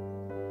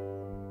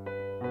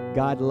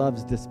 God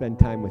loves to spend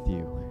time with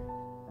you,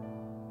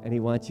 and He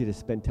wants you to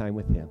spend time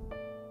with Him.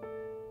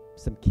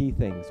 Some key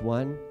things.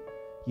 One,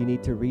 you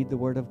need to read the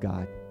Word of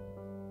God.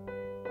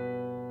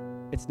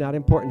 It's not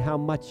important how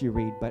much you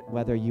read, but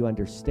whether you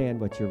understand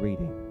what you're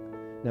reading.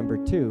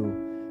 Number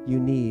two, you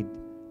need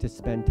to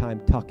spend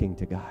time talking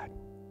to God.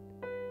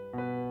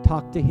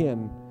 Talk to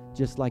Him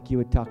just like you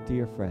would talk to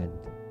your friend.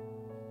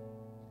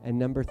 And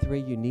number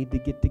three, you need to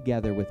get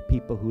together with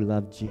people who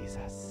love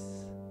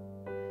Jesus.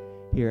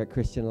 here at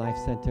Christian Life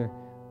Center,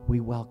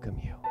 we welcome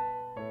you.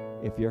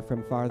 If you're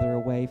from farther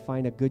away,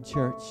 find a good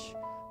church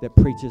that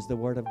preaches the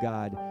Word of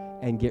God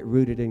and get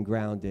rooted and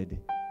grounded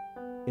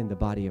in the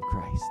body of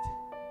Christ.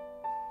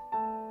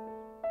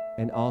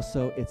 And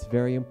also, it's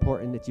very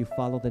important that you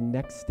follow the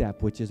next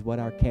step, which is what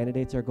our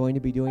candidates are going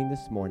to be doing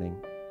this morning,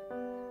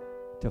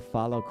 to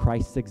follow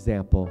Christ's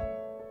example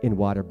in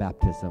water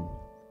baptism.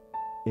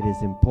 It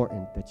is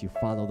important that you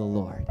follow the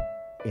Lord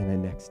in the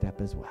next step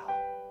as well.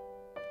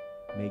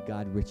 May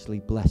God richly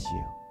bless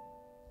you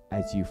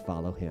as you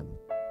follow him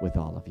with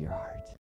all of your heart.